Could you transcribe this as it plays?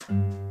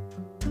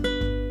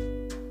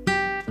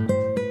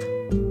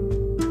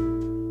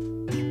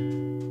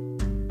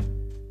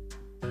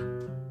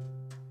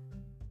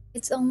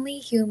It's only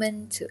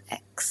human to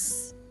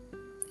X.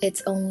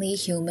 It's only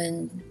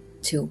human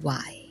to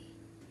Y.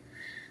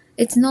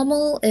 It's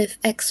normal if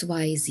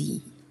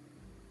XYZ.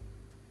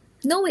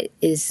 No, it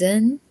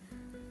isn't.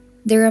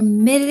 There are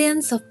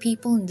millions of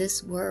people in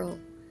this world.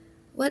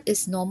 What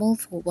is normal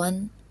for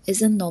one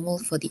isn't normal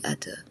for the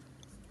other.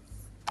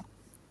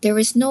 There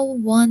is no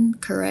one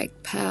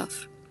correct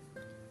path.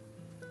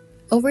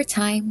 Over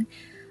time,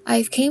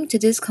 I've came to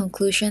this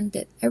conclusion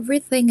that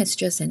everything is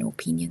just an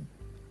opinion.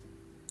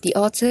 The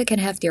author can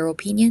have their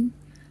opinion,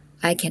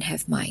 I can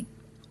have mine.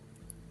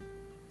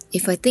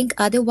 If I think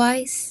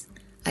otherwise,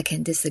 I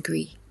can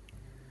disagree.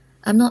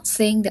 I'm not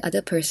saying the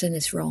other person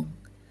is wrong.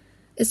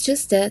 It's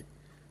just that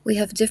we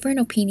have different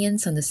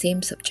opinions on the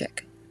same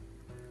subject.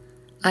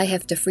 I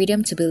have the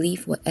freedom to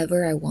believe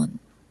whatever I want.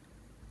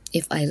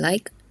 If I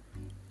like,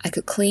 I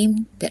could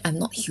claim that I'm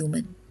not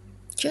human,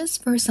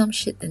 just for some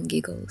shit and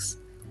giggles.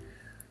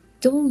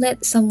 Don't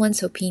let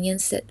someone's opinion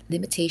set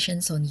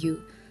limitations on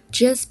you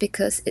just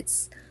because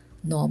it's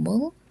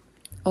normal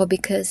or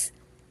because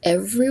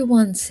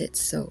everyone said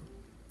so.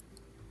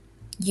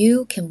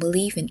 You can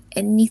believe in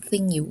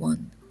anything you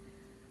want.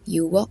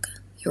 You walk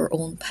your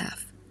own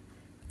path.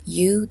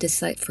 You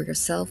decide for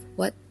yourself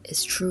what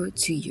is true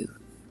to you.